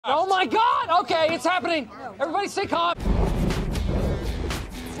my God! Okay, it's happening. Everybody stay calm.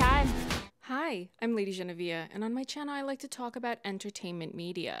 It's time. Hi, I'm LadyJenevia, and on my channel I like to talk about entertainment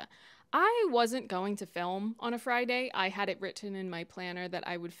media. I wasn't going to film on a Friday. I had it written in my planner that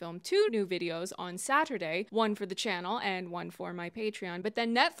I would film 2 new videos on Saturday, one for the channel and one for my Patreon, but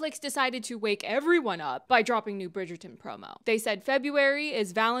then Netflix decided to wake everyone up by dropping new Bridgerton promo. They said February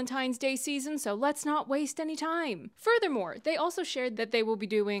is Valentine's Day season, so let's not waste any time. Furthermore, they also shared that they will be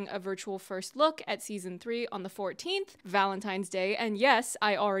doing a virtual first look at season 3 on the 14th, Valentine's Day, and yes,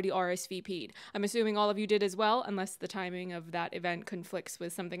 I already RSVP'd. I'm assuming all of you did as well, unless the timing of that event conflicts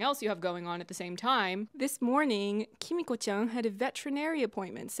with something else you have going on at the same time. This morning, Kimiko-chan had a veterinary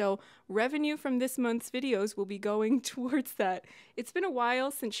appointment, so revenue from this month's videos will be going towards that. It's been a while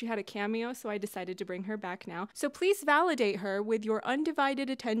since she had a cameo, so I decided to bring her back now. So please validate her with your undivided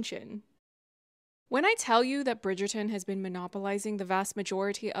attention. When I tell you that Bridgerton has been monopolizing the vast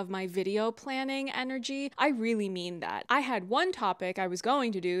majority of my video planning energy, I really mean that. I had one topic I was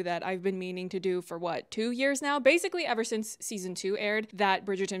going to do that I've been meaning to do for what, 2 years now? Basically ever since season 2 aired, that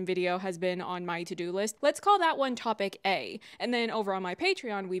Bridgerton video has been on my to-do list. Let's call that one topic A. And then over on my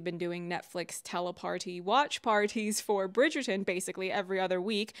Patreon, we've been doing Netflix teleparty watch parties for Bridgerton basically every other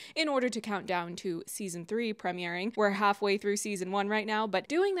week in order to count down to season 3 premiering. We're halfway through season 1 right now, but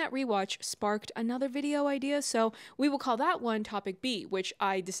doing that rewatch sparked another video idea, so we will call that one topic B, which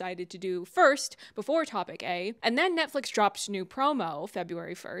I decided to do first before topic A. And then Netflix dropped new promo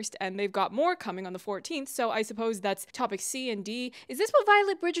February 1st, and they've got more coming on the 14th, so I suppose that's topic C and D. Is this what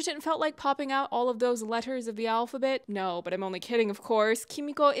Violet Bridgerton felt like, popping out all of those letters of the alphabet? No, but I'm only kidding, of course.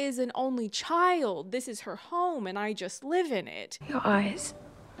 Kimiko is an only child. This is her home, and I just live in it. Your eyes.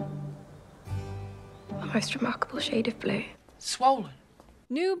 A most remarkable shade of blue. Swollen.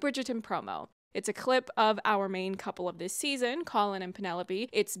 New Bridgerton promo. It's a clip of our main couple of this season, Colin and Penelope.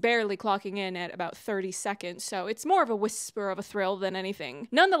 It's barely clocking in at about 30 seconds, so it's more of a whisper of a thrill than anything.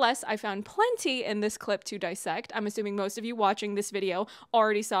 Nonetheless, I found plenty in this clip to dissect. I'm assuming most of you watching this video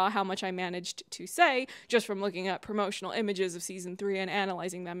already saw how much I managed to say just from looking at promotional images of season 3 and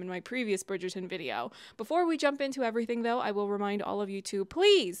analyzing them in my previous Bridgerton video. Before we jump into everything though, I will remind all of you to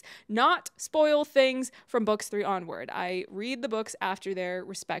please not spoil things from books 3 onward. I read the books after their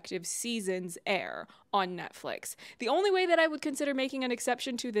respective seasons air on Netflix. The only way that I would consider making an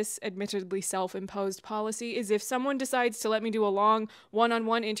exception to this admittedly self-imposed policy is if someone decides to let me do a long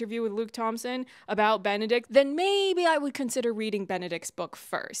one-on-one interview with Luke Thompson about Benedict, then maybe I would consider reading Benedict's book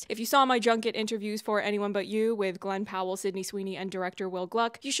first. If you saw my junket interviews for Anyone But You with Glenn Powell, Sydney Sweeney, and director Will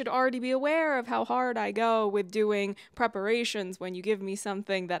Gluck, you should already be aware of how hard I go with doing preparations when you give me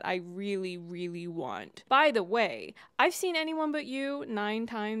something that I really, really want. By the way, I've seen Anyone But You 9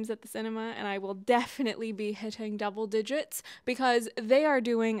 times at the cinema, and I will definitely be hitting double digits because they are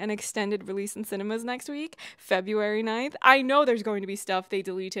doing an extended release in cinemas next week, February 9th. I know there's going to be stuff they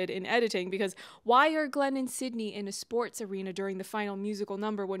deleted in editing because why are Glenn and Sydney in a sports arena during the final musical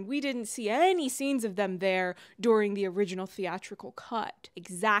number when we didn't see any scenes of them there during the original theatrical cut?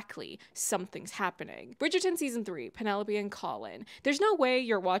 Exactly, something's happening. Bridgerton season 3, Penelope and Colin. There's no way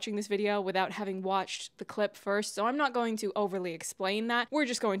you're watching this video without having watched the clip first, so I'm not going to overly explain that. We're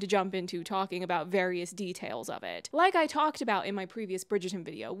just going to jump into talking about various details of it. Like I talked about in my previous Bridgerton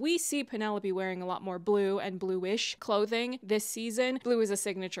video, we see Penelope wearing a lot more blue and bluish clothing this season. Blue is a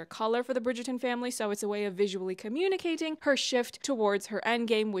signature color for the Bridgerton family, so it's a way of visually communicating her shift towards her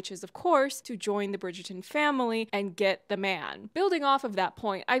endgame, which is of course to join the Bridgerton family and get the man. Building off of that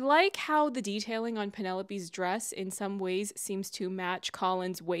point, I like how the detailing on Penelope's dress in some ways seems to match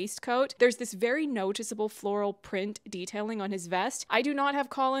Colin's waistcoat. There's this very noticeable floral print detailing on his vest. I do not have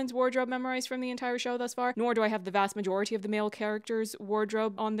Colin's wardrobe memorized from the entire show thus far, nor do I have the vast majority of the male characters'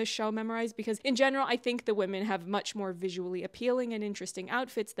 wardrobe on this show memorized, because in general I think the women have much more visually appealing and interesting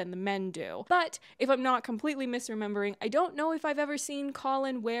outfits than the men do. But if I'm not completely misremembering, I don't know if I've ever seen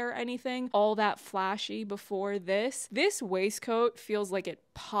Colin wear anything all that flashy before this. This waistcoat feels like it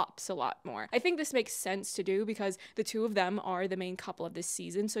pops a lot more. I think this makes sense to do because the two of them are the main couple of this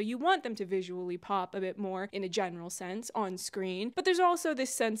season, so you want them to visually pop a bit more in a general sense on screen, but there's also this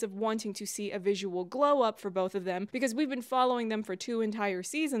sense of wanting to see a visual glow up for both of them because we've been following them for 2 entire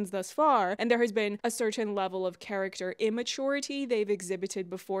seasons thus far, and there has been a certain level of character immaturity they've exhibited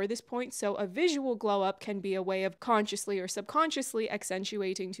before this point, so a visual glow up can be a way of consciously or subconsciously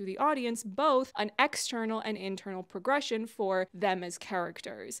accentuating to the audience both an external and internal progression for them as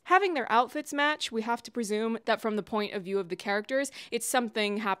characters. Having their outfits match, we have to presume that from the point of view of the characters, it's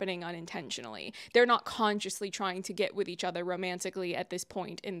something happening unintentionally. They're not consciously trying to get with each other romantically at this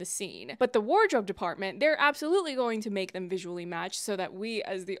point in the scene. fine. But the wardrobe department, they're absolutely going to make them visually match so that we,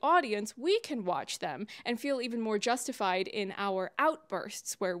 as the audience, we can watch them and feel even more justified in our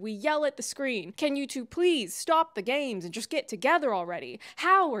outbursts where we yell at the screen, "Can you two please stop the games and just get together already?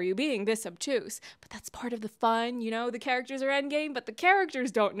 How are you being this obtuse?" But that's part of the fun, you know, the characters are endgame, but the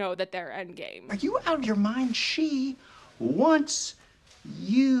characters don't know that they're endgame. Are you out of your mind? She wants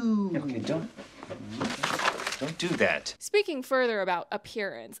you. Okay, don't do that. Speaking further about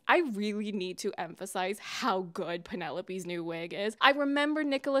appearance, I really need to emphasize how good Penelope's new wig is. I remember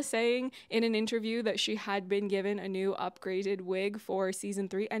Nicola saying in an interview that she had been given a new upgraded wig for season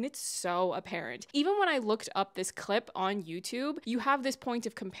 3, and it's so apparent. Even when I looked up this clip on YouTube, you have this point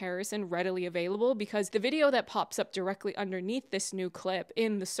of comparison readily available because the video that pops up directly underneath this new clip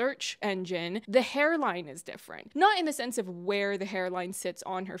in the search engine, the hairline is different. Not in the sense of where the hairline sits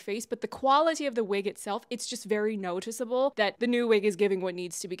on her face, but the quality of the wig itself, it's just very noticeable that the new wig is giving what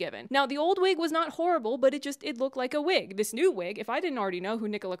needs to be given. Now, the old wig was not horrible, but it looked like a wig. This new wig, if I didn't already know who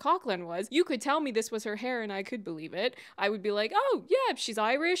Nicola Coughlan was, you could tell me this was her hair and I could believe it. I would be like, oh yeah, she's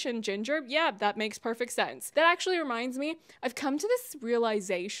Irish and ginger. Yeah, that makes perfect sense. That actually reminds me, I've come to this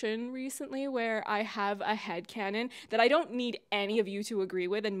realization recently where I have a headcanon that I don't need any of you to agree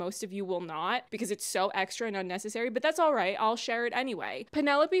with, and most of you will not, because it's so extra and unnecessary, but that's all right. I'll share it anyway.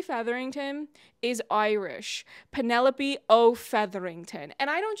 Penelope Featherington is Irish. Penelope Featherington. And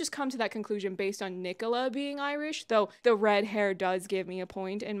I don't just come to that conclusion based on Nicola being Irish, though the red hair does give me a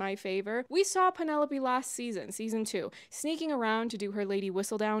point in my favor. We saw Penelope last season, season 2, sneaking around to do her Lady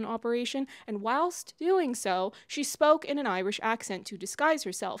Whistledown operation, and whilst doing so, she spoke in an Irish accent to disguise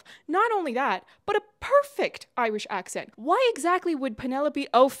herself. Not only that, but a perfect Irish accent. Why exactly would Penelope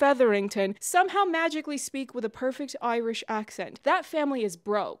Featherington somehow magically speak with a perfect Irish accent? That family is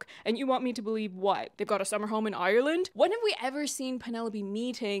broke, and you want me to believe what? They've got a summer home in Ireland? When have we ever seen Penelope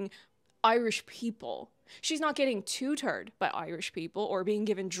meeting Irish people? She's not getting tutored by Irish people or being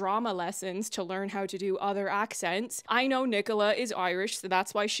given drama lessons to learn how to do other accents. I know Nicola is Irish, so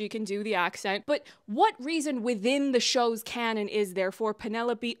that's why she can do the accent, but what reason within the show's canon is there for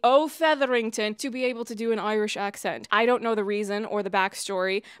Penelope Featherington to be able to do an Irish accent? I don't know the reason or the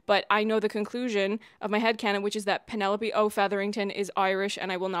backstory, but I know the conclusion of my headcanon, which is that Penelope Featherington is Irish,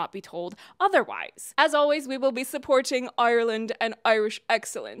 and I will not be told otherwise. As always, we will be supporting Ireland and Irish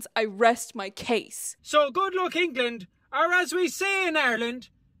excellence. I rest my case. So good luck, England, or as we say in Ireland,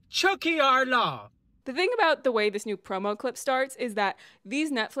 Chucky our law. The thing about the way this new promo clip starts is that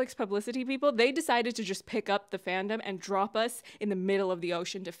these Netflix publicity people, they decided to just pick up the fandom and drop us in the middle of the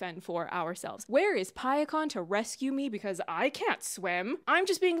ocean to fend for ourselves. Where is Piacon to rescue me because I can't swim? I'm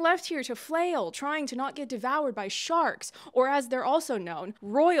just being left here to flail, trying to not get devoured by sharks, or as they're also known,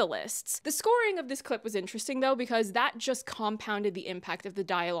 royalists. The scoring of this clip was interesting though, because that just compounded the impact of the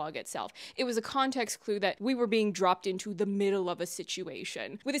dialogue itself. It was a context clue that we were being dropped into the middle of a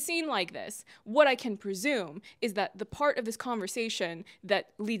situation. With a scene like this, what I can presume is that the part of this conversation that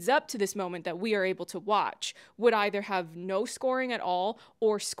leads up to this moment that we are able to watch would either have no scoring at all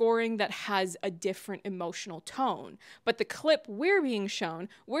or scoring that has a different emotional tone. But the clip we're being shown,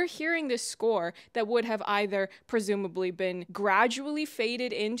 we're hearing this score that would have either presumably been gradually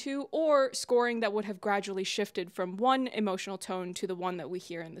faded into or scoring that would have gradually shifted from one emotional tone to the one that we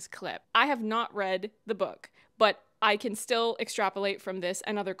hear in this clip. I have not read the book, but I can still extrapolate from this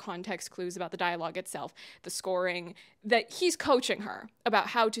and other context clues about the dialogue itself, the scoring, that he's coaching her about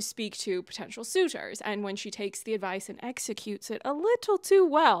how to speak to potential suitors, and when she takes the advice and executes it a little too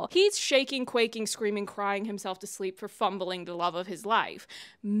well, he's shaking, quaking, screaming, crying himself to sleep for fumbling the love of his life.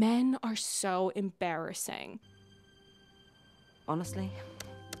 Men are so embarrassing. Honestly?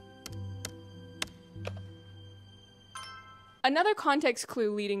 Another context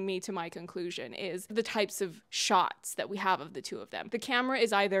clue leading me to my conclusion is the types of shots that we have of the two of them. The camera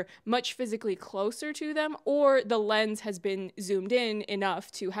is either much physically closer to them or the lens has been zoomed in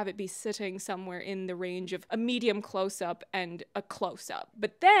enough to have it be sitting somewhere in the range of a medium close-up and a close-up.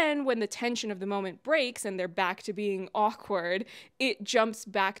 But then when the tension of the moment breaks and they're back to being awkward, it jumps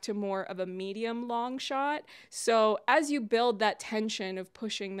back to more of a medium long shot. So as you build that tension of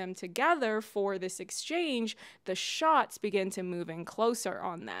pushing them together for this exchange, the shots begin to move in closer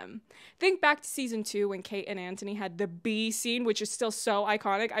on them. Think back to season 2 when Kate and Anthony had the bee scene, which is still so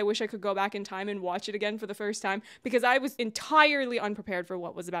iconic. I wish I could go back in time and watch it again for the first time because I was entirely unprepared for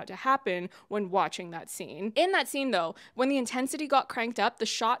what was about to happen when watching that scene. In that scene though, when the intensity got cranked up, the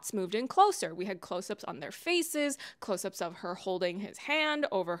shots moved in closer. We had close-ups on their faces, close-ups of her holding his hand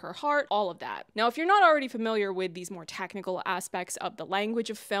over her heart, all of that. Now, if you're not already familiar with these more technical aspects of the language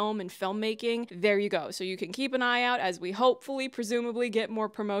of film and filmmaking, there you go. So you can keep an eye out as we hope hopefully, presumably get more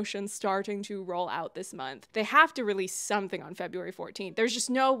promotions starting to roll out this month. They have to release something on February 14th. There's just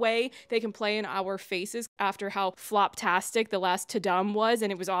no way they can play in our faces after how floptastic the last Tadum was,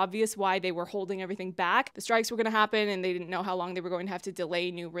 and it was obvious why they were holding everything back. The strikes were going to happen, and they didn't know how long they were going to have to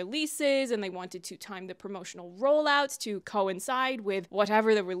delay new releases, and they wanted to time the promotional rollouts to coincide with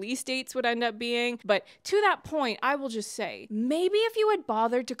whatever the release dates would end up being. But to that point, I will just say, maybe if you had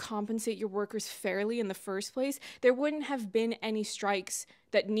bothered to compensate your workers fairly in the first place, there wouldn't have been any strikes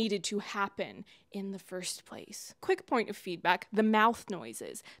that needed to happen in the first place. Quick point of feedback, the mouth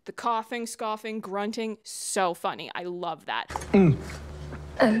noises. The coughing, scoffing, grunting, so funny. I love that.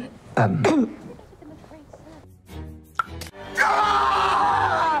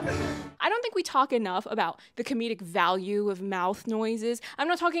 I don't think we talk enough about the comedic value of mouth noises. I'm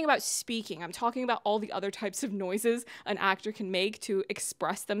not talking about speaking. I'm talking about all the other types of noises an actor can make to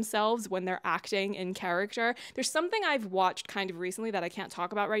express themselves when they're acting in character. There's something I've watched kind of recently that I can't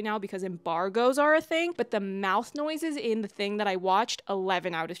talk about right now because embargoes are a thing, but the mouth noises in the thing that I watched,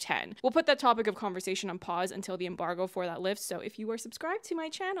 11 out of 10. We'll put that topic of conversation on pause until the embargo for that lifts, so if you are subscribed to my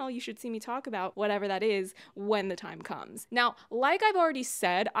channel, you should see me talk about whatever that is when the time comes. Now, like I've already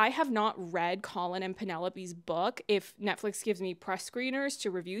said, I have not read Colin and Penelope's book. If Netflix gives me press screeners to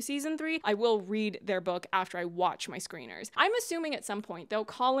review season 3, I will read their book after I watch my screeners. I'm assuming at some point, though,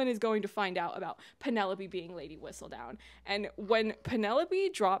 Colin is going to find out about Penelope being Lady Whistledown. And when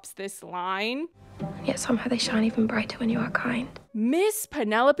Penelope drops this line, And yet somehow they shine even brighter when you are kind. Miss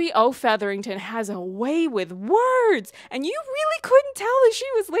Penelope Featherington has a way with words, and you really couldn't tell that she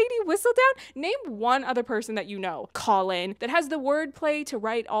was Lady Whistledown? Name one other person that you know, Colin, that has the wordplay to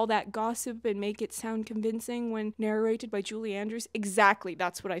write all that gossip and make it sound convincing when narrated by Julie Andrews. Exactly,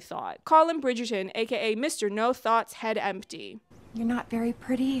 that's what I thought. Colin Bridgerton, aka Mr. No Thoughts Head Empty. You're not very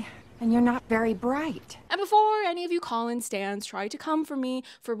pretty, and you're not very bright. And before any of you Colin stans try to come for me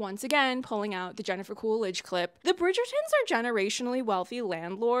for once again pulling out the Jennifer Coolidge clip, the Bridgertons are generationally wealthy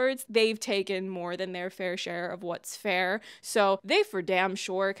landlords. They've taken more than their fair share of what's fair, so they for damn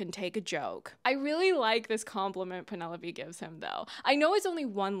sure can take a joke. I really like this compliment Penelope gives him though. I know it's only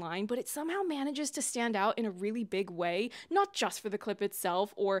one line, but it somehow manages to stand out in a really big way, not just for the clip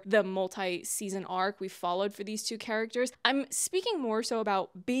itself or the multi-season arc we've followed for these two characters. I'm speaking more so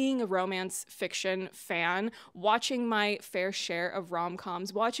about being a romance fiction fan, watching my fair share of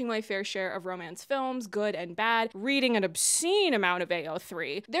rom-coms, watching my fair share of romance films, good and bad, reading an obscene amount of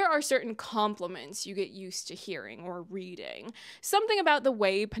AO3. There are certain compliments you get used to hearing or reading. Something about the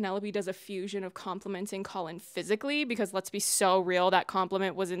way Penelope does a fusion of complimenting Colin physically, because let's be so real, that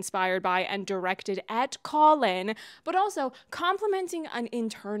compliment was inspired by and directed at Colin, but also complimenting an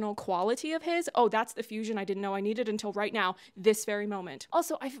internal quality of his. Oh, that's the fusion I didn't know I needed until right now, this very moment.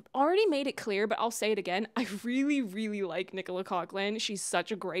 Also, I've already made it clear, but I'll say it again, I really like Nicola Coughlan. She's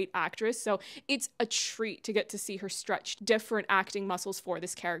such a great actress, so it's a treat to get to see her stretch different acting muscles for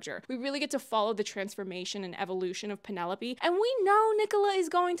this character. We really get to follow the transformation and evolution of Penelope, and we know Nicola is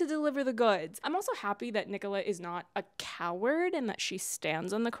going to deliver the goods. I'm also happy that Nicola is not a coward and that she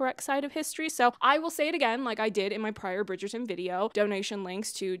stands on the correct side of history, so I will say it again like I did in my prior Bridgerton video. Donation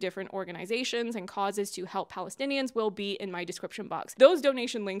links to different organizations and causes to help Palestinians will be in my description box. Those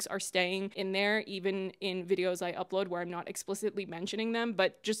donation links are staying in there, even in videos I upload where I'm not explicitly mentioning them,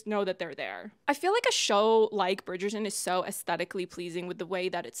 but just know that they're there. I feel like a show like Bridgerton is so aesthetically pleasing with the way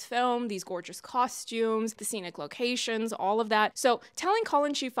that it's filmed, these gorgeous costumes, the scenic locations, all of that. So telling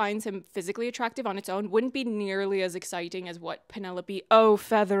Colin she finds him physically attractive on its own wouldn't be nearly as exciting as what Penelope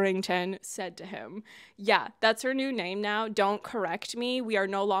Featherington said to him. Yeah, that's her new name now. Don't correct me. We are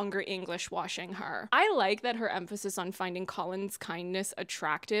no longer English washing her. I like that her emphasis on finding Colin's kindness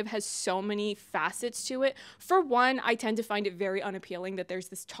attractive has so many facets to it. For one, I tend to find it very unappealing that there's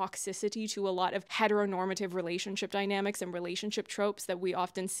this toxicity to a lot of heteronormative relationship dynamics and relationship tropes that we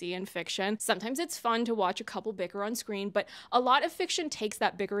often see in fiction. Sometimes it's fun to watch a couple bicker on screen, but a lot of fiction takes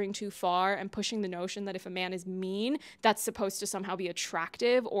that bickering too far and pushing the notion that if a man is mean, that's supposed to somehow be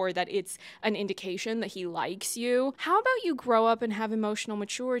attractive or that it's an indication that he likes you. How about you grow up and have emotional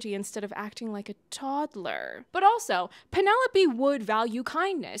maturity instead of acting like a toddler? But also, Penelope would value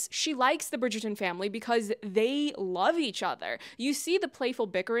kindness. She likes the Bridgerton family because they love each other. You see the playful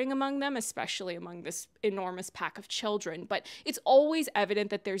bickering among them, especially among this enormous pack of children, but it's always evident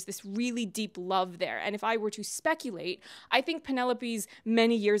that there's this really deep love there. And if I were to speculate, I think Penelope's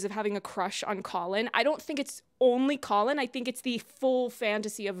many years of having a crush on Colin, I don't think it's only Colin. I think it's the full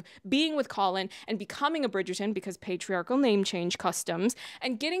fantasy of being with Colin and becoming a Bridgerton because patriarchal name change customs,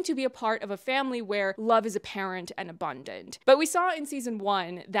 and getting to be a part of a family where love is apparent and abundant. But we saw in season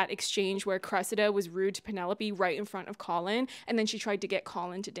 1 that exchange where Cressida was rude to Penelope right in front of Colin, and then she tried to get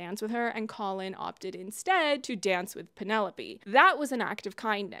Colin to dance with her, and Colin opted instead to dance with Penelope. That was an act of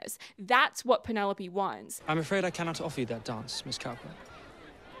kindness. That's what Penelope wants. I'm afraid I cannot offer you that dance, Miss Cowper.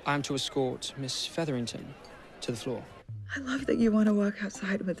 I am to escort Miss Featherington to the floor. I love that you want to walk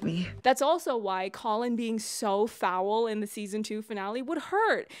outside with me. That's also why Colin being so foul in the season 2 finale would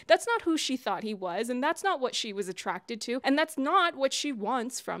hurt. That's not who she thought he was, and that's not what she was attracted to, and that's not what she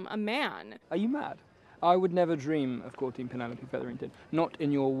wants from a man. Are you mad? I would never dream of courting Penelope Featherington. Not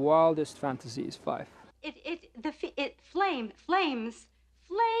in your wildest fantasies, Fife. Flames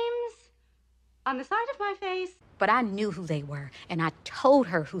on the side of my face. But I knew who they were, and I told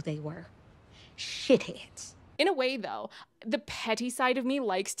her who they were. Shitheads. In a way, though, the petty side of me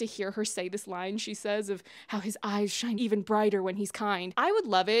likes to hear her say this line she says of how his eyes shine even brighter when he's kind. I would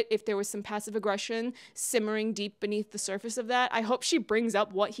love it if there was some passive aggression simmering deep beneath the surface of that. I hope she brings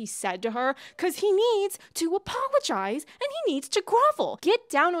up what he said to her, because he needs to apologize and he needs to grovel. Get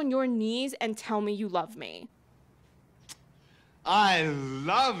down on your knees and tell me you love me. I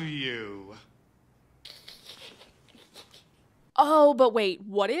love you. Oh, but wait,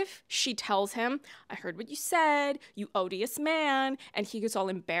 what if she tells him, I heard what you said, you odious man, and he gets all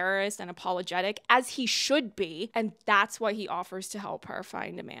embarrassed and apologetic, as he should be, and that's why he offers to help her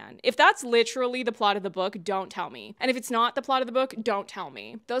find a man. If that's literally the plot of the book, don't tell me. And if it's not the plot of the book, don't tell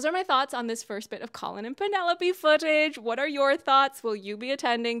me. Those are my thoughts on this first bit of Colin and Penelope footage. What are your thoughts? Will you be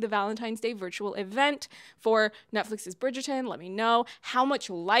attending the Valentine's Day virtual event for Netflix's Bridgerton? Let me know. How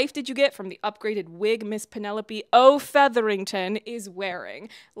much life did you get from the upgraded wig Miss Penelope Featherington is wearing?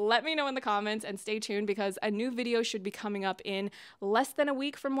 Let me know in the comments, and stay tuned because a new video should be coming up in less than a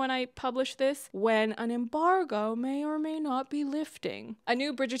week from when I publish this, when an embargo may or may not be lifting. A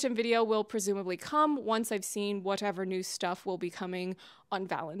new Bridgerton video will presumably come once I've seen whatever new stuff will be coming on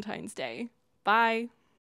Valentine's Day. Bye.